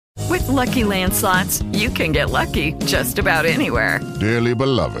Lucky Land Slots, you can get lucky just about anywhere. Dearly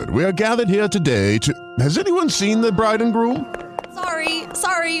beloved, we are gathered here today to... Has anyone seen the bride and groom?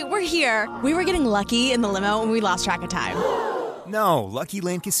 Sorry, we're here. We were getting lucky in the limo and we lost track of time. No, Lucky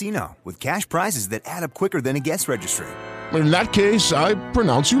Land Casino, with cash prizes that add up quicker than a guest registry. In that case, I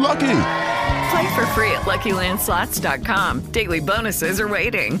pronounce you lucky. Play for free at LuckyLandSlots.com. Daily bonuses are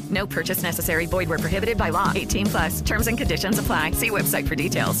waiting. No purchase necessary. Void where prohibited by law. 18+. Terms and conditions apply. See website for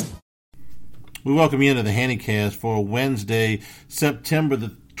details. We welcome you into the Handycast for Wednesday, September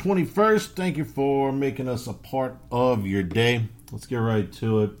the 21st. Thank you for making us a part of your day. Let's get right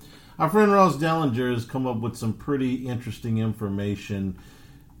to it. Our friend Ross Dellinger has come up with some pretty interesting information.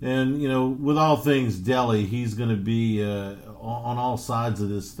 And, you know, with all things Delhi, he's going to be on all sides of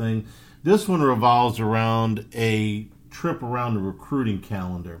this thing. This one revolves around a trip around the recruiting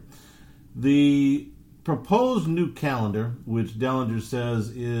calendar. The proposed new calendar, which Dellinger says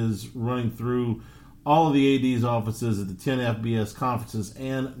is running through all of the AD's offices at the 10 FBS conferences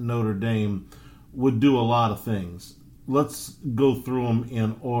and Notre Dame, would do a lot of things. Let's go through them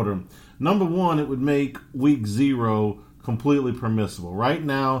in order. Number one, it would make week 0 completely permissible. Right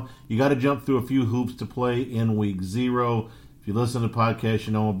now, you got to jump through a few hoops to play in week 0. If you listen to the podcast,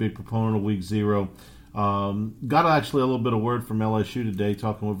 you know I'm a big proponent of week 0. Got actually a little bit of word from LSU today,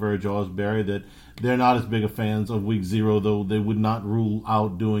 talking with Virgil Osbury, that they're not as big of fans of week 0, though they would not rule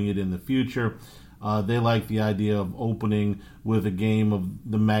out doing it in the future. They like the idea of opening with a game of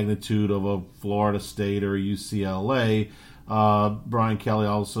the magnitude of a Florida State or a UCLA. Brian Kelly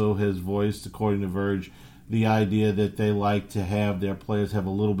also has voiced, according to Verge, the idea that they like to have their players have a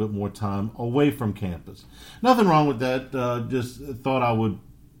little bit more time away from campus. Nothing wrong with that. Just thought I would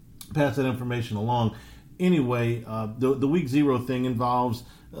pass that information along. Anyway, the week 0 thing involves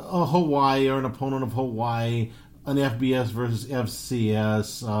Hawaii or an opponent of Hawaii, an FBS versus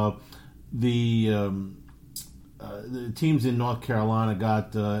FCS. The teams in North Carolina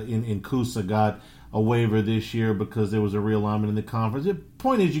got in Coosa got a waiver this year because there was a realignment in the conference. The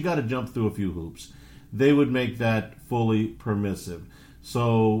point is, you got to jump through a few hoops. They would make that fully permissive,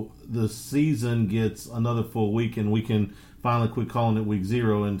 so the season gets another full week, and we can finally quit calling it week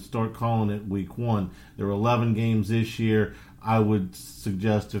 0 and start calling it week 1. There are 11 games this year. I would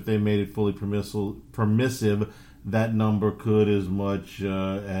suggest if they made it fully permissive, that number could as much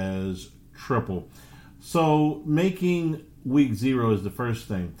as triple. So making week 0 is the first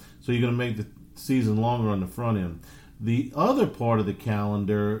thing. So you're going to make the season longer on the front end. The other part of the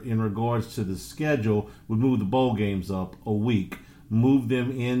calendar in regards to the schedule would move the bowl games up a week, move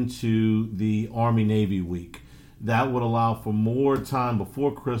them into the Army-Navy week. That would allow for more time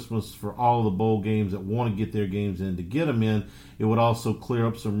before Christmas for all of the bowl games that want to get their games in to get them in. It would also clear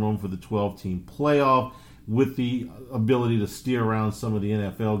up some room for the 12-team playoff with the ability to steer around some of the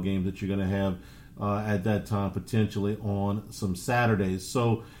NFL games that you're going to have at that time, potentially on some Saturdays.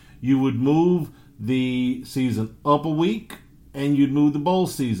 So you would move the season up a week, and you'd move the bowl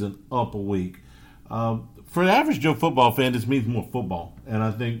season up a week. For the average Joe football fan, this means more football, and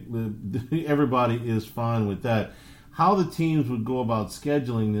I think everybody is fine with that. How the teams would go about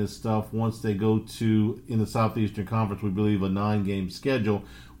scheduling this stuff once they go to, in the Southeastern Conference, we believe a 9-game schedule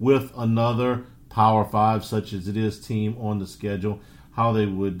with another Power 5, such as it is, team on the schedule, how they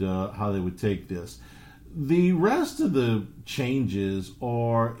would take this. The rest of the changes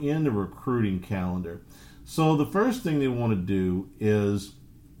are in the recruiting calendar. So the first thing they want to do is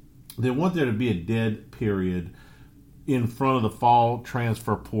they want there to be a dead period in front of the fall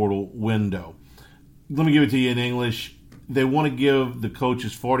transfer portal window. Let me give it to you in English. They want to give the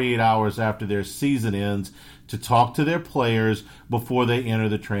coaches 48 hours after their season ends to talk to their players before they enter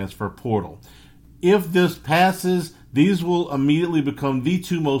the transfer portal. If this passes, these will immediately become the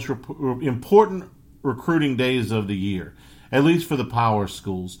 2 most important recruiting days of the year, at least for the power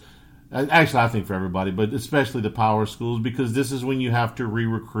schools. Actually, I think for everybody, but especially the power schools, because this is when you have to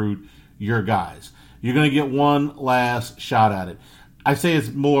re-recruit your guys. You're going to get one last shot at it. I say it's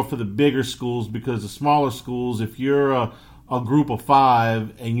more for the bigger schools, because the smaller schools, if you're a group of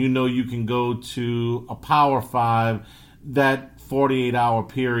 5 and you know you can go to a Power 5, that 48-hour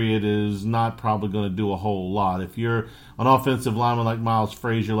period is not probably going to do a whole lot. If you're an offensive lineman like Miles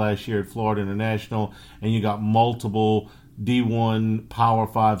Frazier last year at Florida International, and you got multiple D1 Power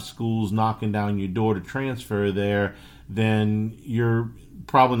 5 schools knocking down your door to transfer there, then you're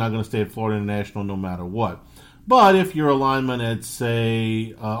probably not going to stay at Florida International no matter what. But if you're a lineman at,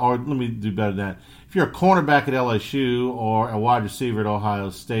 say, or let me do better than that, if you're a cornerback at LSU or a wide receiver at Ohio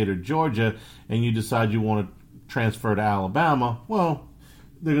State or Georgia, and you decide you want to transfer to Alabama, well,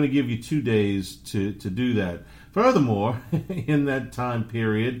 they're going to give you 2 days to do that. Furthermore, in that time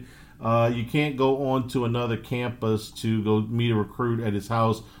period, You can't go on to another campus to go meet a recruit at his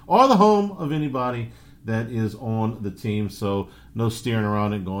house or the home of anybody that is on the team. So no steering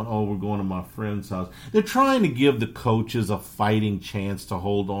around and going, oh, we're going to my friend's house. They're trying to give the coaches a fighting chance to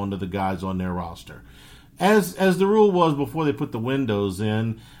hold on to the guys on their roster. As the rule was before they put the windows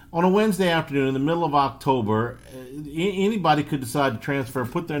in, on a Wednesday afternoon in the middle of October, anybody could decide to transfer,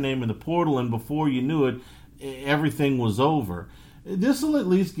 put their name in the portal, and before you knew it, everything was over. This will at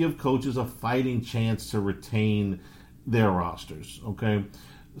least give coaches a fighting chance to retain their rosters, okay?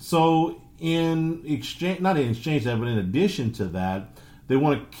 So in exchange, not in exchange that, but in addition to that, they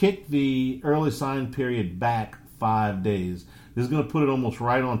want to kick the early sign period back 5 days. This is going to put it almost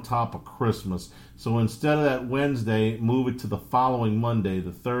right on top of Christmas. So instead of that Wednesday, move it to the following Monday,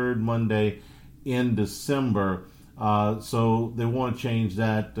 the third Monday in December. So they want to change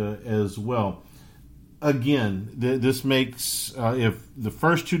that as well. Again, this makes, if the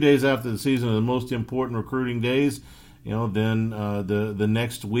first 2 days after the season are the most important recruiting days, then the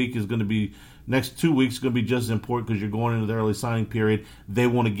next week is going to be, next 2 weeks is going to be just as important because you're going into the early signing period. They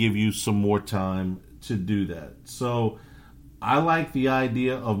want to give you some more time to do that. So I like the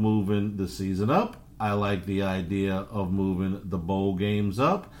idea of moving the season up. I like the idea of moving the bowl games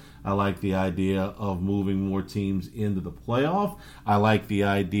up. I like the idea of moving more teams into the playoff. I like the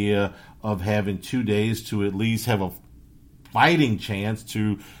idea of having 2 days to at least have a fighting chance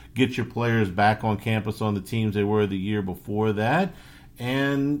to get your players back on campus on the teams they were the year before that.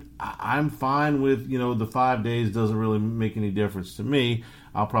 And I'm fine with, the 5 days doesn't really make any difference to me.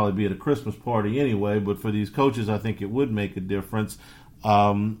 I'll probably be at a Christmas party anyway, but for these coaches, I think it would make a difference.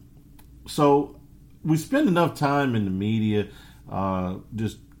 So we spend enough time in the media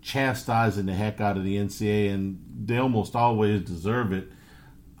just chastising the heck out of the NCAA, and they almost always deserve it.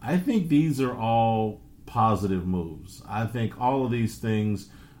 I think these are all positive moves. I think all of these things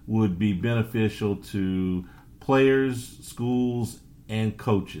would be beneficial to players, schools, and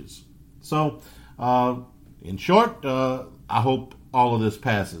coaches. So, in short, I hope all of this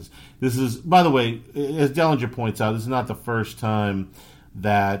passes. This is, by the way, as Dellinger points out, this is not the first time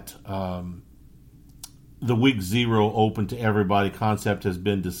that the week 0 open to everybody concept has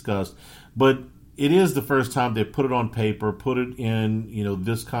been discussed, but it is the first time they put it on paper, put it in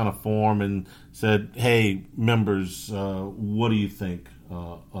this kind of form, and said, "Hey, members, what do you think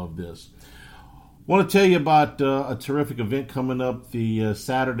of this?" I want to tell you about a terrific event coming up the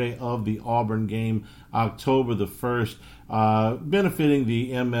Saturday of the Auburn game, October the 1st, benefiting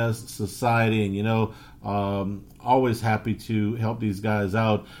the MS Society. And, always happy to help these guys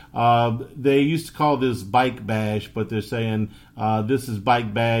out. They used to call this Bike Bash, but they're saying this is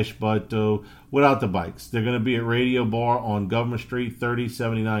Bike Bash, but without the bikes. They're going to be at Radio Bar on Government Street,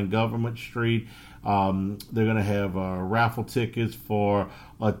 3079 Government Street. They're going to have raffle tickets for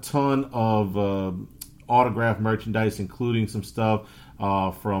a ton of autographed merchandise, including some stuff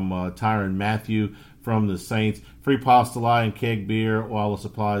from Tyrann Mathieu from the Saints. Free pasta and keg beer while the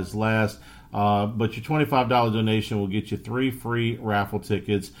supplies last. But your $25 donation will get you 3 free raffle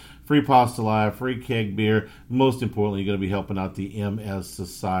tickets, free pasta, free keg beer. Most importantly, you're going to be helping out the MS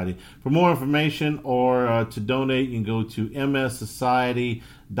Society. For more information or to donate, you can go to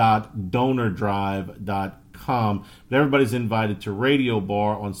mssociety.donordrive.com. But everybody's invited to Radio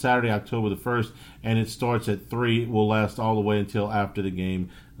Bar on Saturday, October the 1st, and it starts at 3. It will last all the way until after the game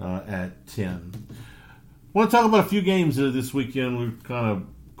at 10. I want to talk about a few games this weekend. We're kind of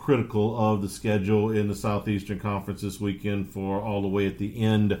critical of the schedule in the Southeastern Conference this weekend for all the way at the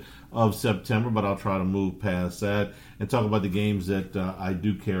end of September, but I'll try to move past that and talk about the games that I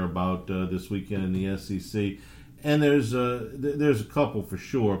do care about this weekend in the SEC. And there's a couple for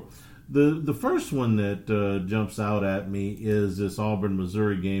sure. The first one that jumps out at me is this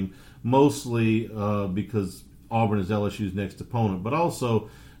Auburn-Missouri game, mostly because Auburn is LSU's next opponent, but also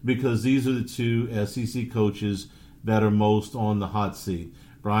because these are the two SEC coaches that are most on the hot seat.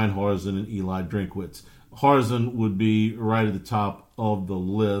 Brian Harsin and Eli Drinkwitz. Harsin would be right at the top of the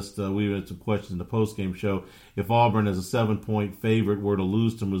list. We had some questions in the postgame show. If Auburn, as a 7-point favorite, were to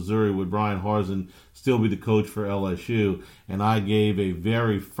lose to Missouri, would Brian Harsin still be the coach for LSU? And I gave a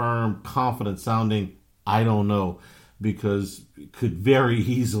very firm, confident-sounding, I don't know, because it could very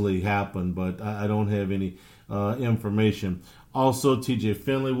easily happen, but I don't have any information. Also, TJ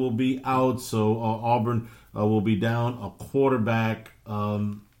Finley will be out, so Auburn will be down a quarterback.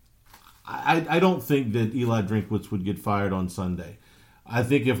 I don't think that Eli Drinkwitz would get fired on Sunday. I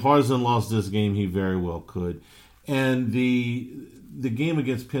think if Harsin lost this game, he very well could. And the game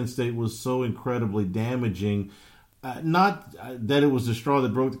against Penn State was so incredibly damaging. Not that it was the straw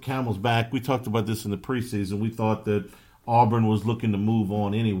that broke the camel's back. We talked about this in the preseason. We thought that Auburn was looking to move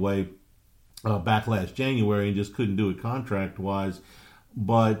on anyway back last January and just couldn't do it contract-wise.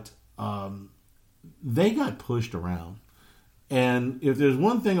 But they got pushed around. And if there's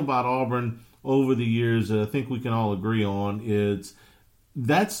one thing about Auburn over the years that I think we can all agree on, it's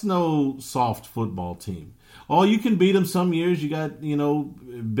that's no soft football team. Oh, you can beat them some years. You got,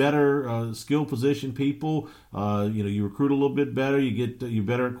 better skill position people. You recruit a little bit better. You're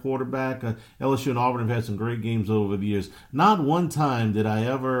better at quarterback. LSU and Auburn have had some great games over the years. Not one time did I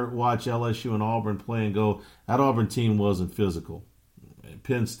ever watch LSU and Auburn play and go, that Auburn team wasn't physical.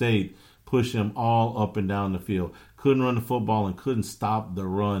 Penn State pushed them all up and down the field. Couldn't run the football and couldn't stop the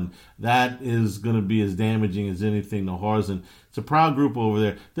run. That is going to be as damaging as anything to Harsin. It's a proud group over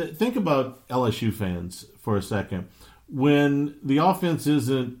there. Think about LSU fans for a second. When the offense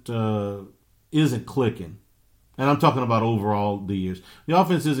isn't clicking, and I'm talking about overall the years, the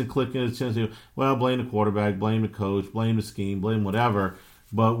offense isn't clicking. It's tendency to, well, blame the quarterback, blame the coach, blame the scheme, blame whatever.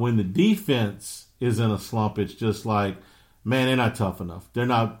 But when the defense is in a slump, it's just like, man, they're not tough enough. They're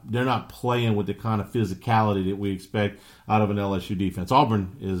not playing with the kind of physicality that we expect out of an LSU defense.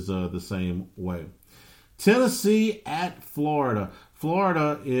 Auburn is the same way. Tennessee at Florida.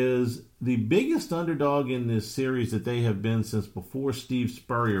 Florida is the biggest underdog in this series that they have been since before Steve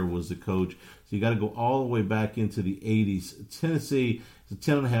Spurrier was the coach. So you got to go all the way back into the 80s. Tennessee is a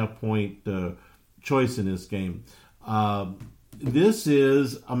 10.5-point choice in this game. This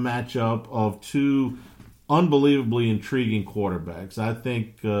is a matchup of two unbelievably intriguing quarterbacks. I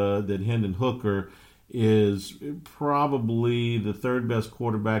think that Hendon Hooker is probably the third best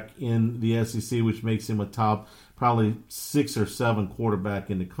quarterback in the SEC, which makes him a top probably 6 or 7 quarterback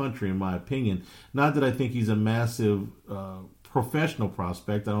in the country, in my opinion. Not that I think he's a massive professional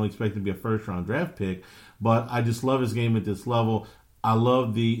prospect. I don't expect him to be a first-round draft pick, but I just love his game at this level. I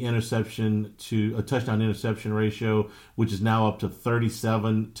love the touchdown interception ratio, which is now up to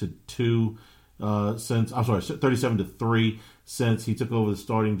 37-2. 37-3 since he took over the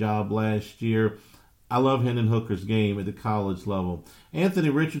starting job last year. I love Hendon Hooker's game at the college level. Anthony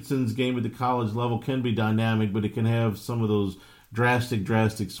Richardson's game at the college level can be dynamic, but it can have some of those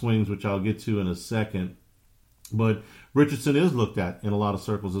drastic swings, which I'll get to in a second. But Richardson is looked at in a lot of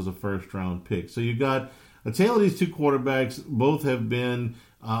circles as a first-round pick. So you got a tale of these two quarterbacks. Both have been,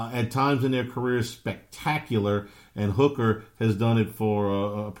 at times in their careers, spectacular, and Hooker has done it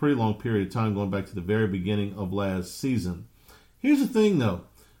for a pretty long period of time, going back to the very beginning of last season. Here's the thing, though.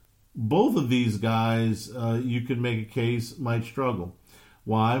 Both of these guys, you could make a case, might struggle.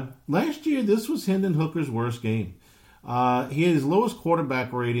 Why? Last year, this was Hendon Hooker's worst game. He had his lowest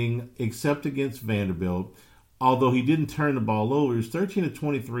quarterback rating except against Vanderbilt, although he didn't turn the ball over. He was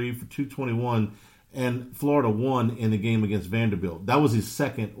 13-23 for 221, and Florida won in the game against Vanderbilt. That was his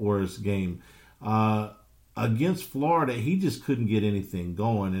second worst game. Against Florida, he just couldn't get anything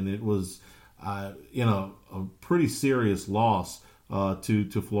going, and it was a pretty serious loss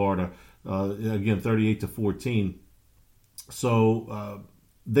to Florida. Again, 38-14. So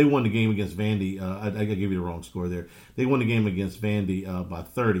they won the game against Vandy. I gave you the wrong score there. They won the game against Vandy by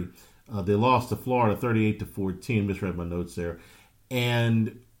 30. They lost to Florida 38-14. Misread my notes there.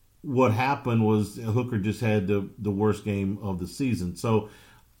 And what happened was Hooker just had the worst game of the season. So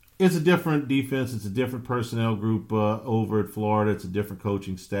it's a different defense. It's a different personnel group over at Florida. It's a different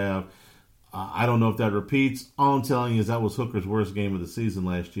coaching staff. I don't know if that repeats. All I'm telling you is that was Hooker's worst game of the season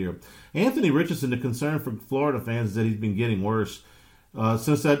last year. Anthony Richardson, the concern for Florida fans is that he's been getting worse.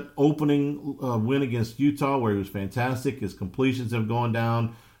 Since that opening win against Utah, where he was fantastic, his completions have gone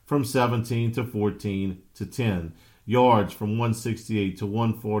down from 17 to 14 to 10. Yards from 168 to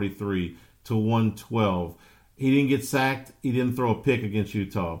 143 to 112. He didn't get sacked. He didn't throw a pick against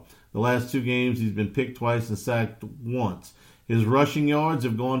Utah. The last 2 games, he's been picked twice and sacked once. His rushing yards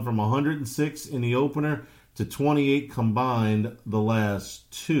have gone from 106 in the opener to 28 combined the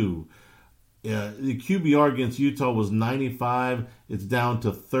last 2. The QBR against Utah was 95. It's down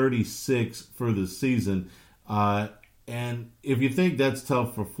to 36 for the season. And if you think that's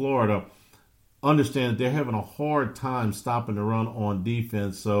tough for Florida, understand that they're having a hard time stopping the run on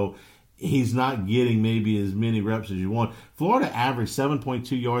defense, so he's not getting maybe as many reps as you want. Florida averaged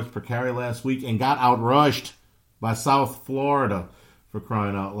 7.2 yards per carry last week and got outrushed by South Florida, for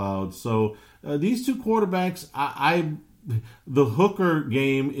crying out loud. So these two quarterbacks, the Hooker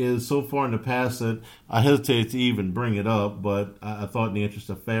game is so far in the past that I hesitate to even bring it up, but I thought in the interest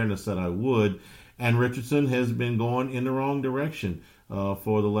of fairness that I would. And Richardson has been going in the wrong direction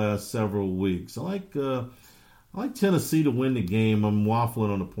for the last several weeks. I like Tennessee to win the game. I'm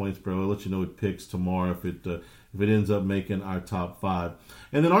waffling on the points, bro. I'll let you know it picks tomorrow if it ends up making our top 5.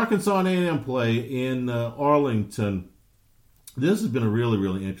 And then Arkansas and A&M play in Arlington. This has been a really,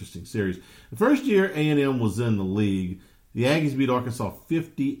 really interesting series. The first year A&M was in the league, the Aggies beat Arkansas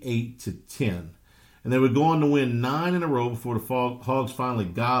 58-10. And they were going to win 9 in a row before the Hogs finally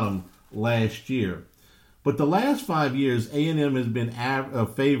got them last year. But the last 5 years, A&M has been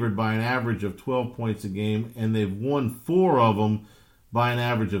favored by an average of 12 points a game, and they've won 4 of them by an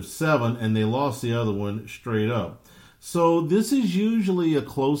average of 7, and they lost the other one straight up. So this is usually a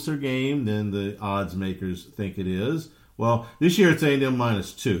closer game than the odds makers think it is. Well, this year it's A&M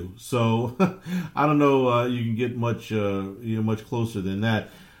 -2, so I don't know. You can get much closer than that.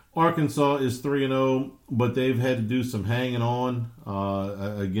 Arkansas is 3-0, but they've had to do some hanging on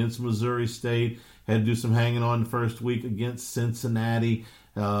against Missouri State. Had to do some hanging on the first week against Cincinnati.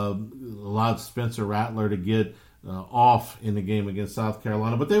 Allowed Spencer Rattler to get off in the game against South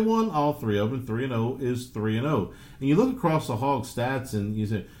Carolina, but they won all 3 of them. 3-0 is 3-0. And you look across the Hog stats and you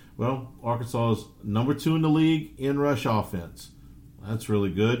say, well, Arkansas is number 2 in the league in rush offense. That's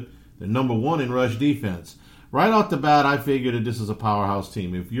really good. They're number 1 in rush defense. Right off the bat, I figured that this is a powerhouse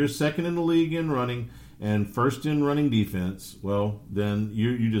team. If you're second in the league in running and first in running defense, well, then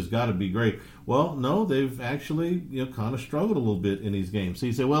you just got to be great. Well, no, they've actually kind of struggled a little bit in these games. So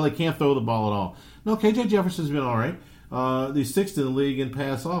you say, well, they can't throw the ball at all. No, KJ Jefferson's been all right. He's 6th in the league in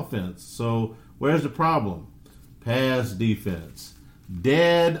pass offense. So where's the problem? Pass defense.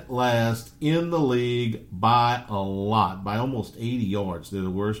 Dead last in the league by a lot, by almost 80 yards. They're the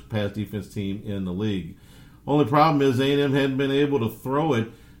worst pass defense team in the league. Only problem is A&M hadn't been able to throw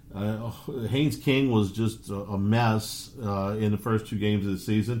it. Haynes King was just a mess in the first 2 games of the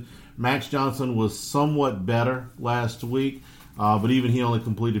season. Max Johnson was somewhat better last week, but even he only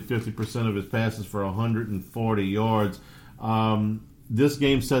completed 50% of his passes for 140 yards. This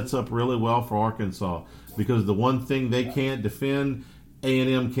game sets up really well for Arkansas because the one thing they can't defend,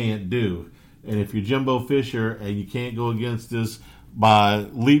 A&M can't do. And if you're Jimbo Fisher and you can't go against this by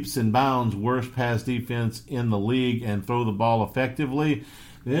leaps and bounds worst pass defense in the league and throw the ball effectively,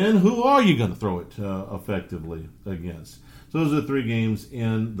 then who are you going to throw it effectively against? So those are the 3 games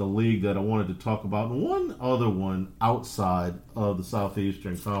in the league that I wanted to talk about. And one other one outside of the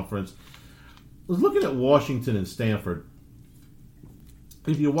Southeastern Conference. I was looking at Washington and Stanford.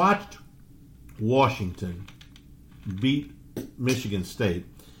 If you watched Washington beat Michigan State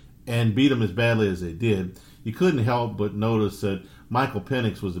and beat them as badly as they did, you couldn't help but notice that Michael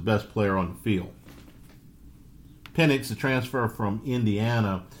Penix was the best player on the field. Penix, a transfer from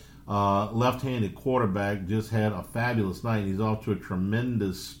Indiana, left-handed quarterback, just had a fabulous night. He's off to a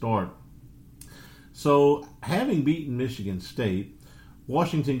tremendous start. So, having beaten Michigan State,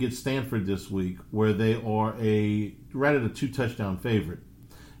 Washington gets Stanford this week, where they are right at a 2-touchdown favorite.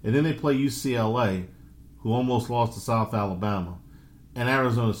 And then they play UCLA, who almost lost to South Alabama, and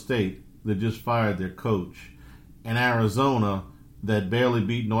Arizona State, that just fired their coach, and Arizona, that barely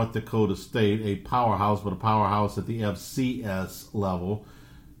beat North Dakota State, a powerhouse, but a powerhouse at the FCS level.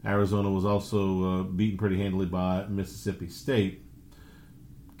 Arizona was also beaten pretty handily by Mississippi State.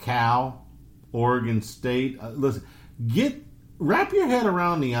 Cal, Oregon State. Listen, wrap your head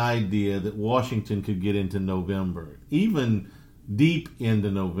around the idea that Washington could get into November, even deep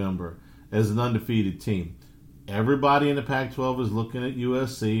into November, as an undefeated team. Everybody in the Pac-12 is looking at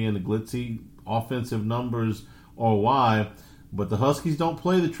USC, and the glitzy offensive numbers are why. But the Huskies don't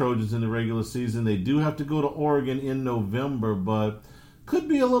play the Trojans in the regular season. They do have to go to Oregon in November, but could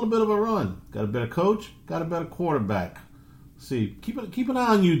be a little bit of a run. Got a better coach, got a better quarterback. See, keep an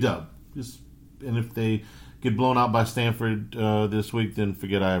eye on UW. And if they get blown out by Stanford this week, then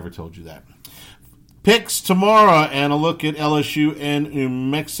forget I ever told you that. Picks tomorrow, and a look at LSU and New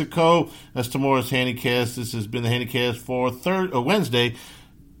Mexico. That's tomorrow's Handycast. This has been the Handycast for Wednesday,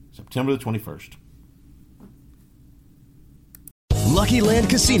 September the 21st. Lucky Land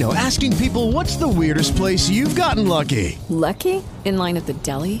Casino, asking people, what's the weirdest place you've gotten lucky? Lucky? In line at the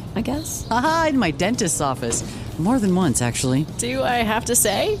deli, I guess? Aha, in my dentist's office. More than once, actually. Do I have to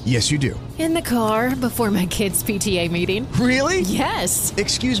say? Yes, you do. In the car before my kids' PTA meeting. Really? Yes.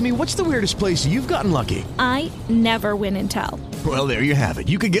 Excuse me, what's the weirdest place you've gotten lucky? I never win and tell. Well, there you have it.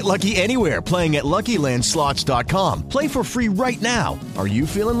 You can get lucky anywhere, playing at LuckyLandSlots.com. Play for free right now. Are you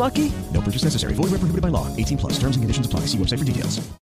feeling lucky? No purchase necessary. Void where prohibited by law. 18+. Terms and conditions apply. See website for details.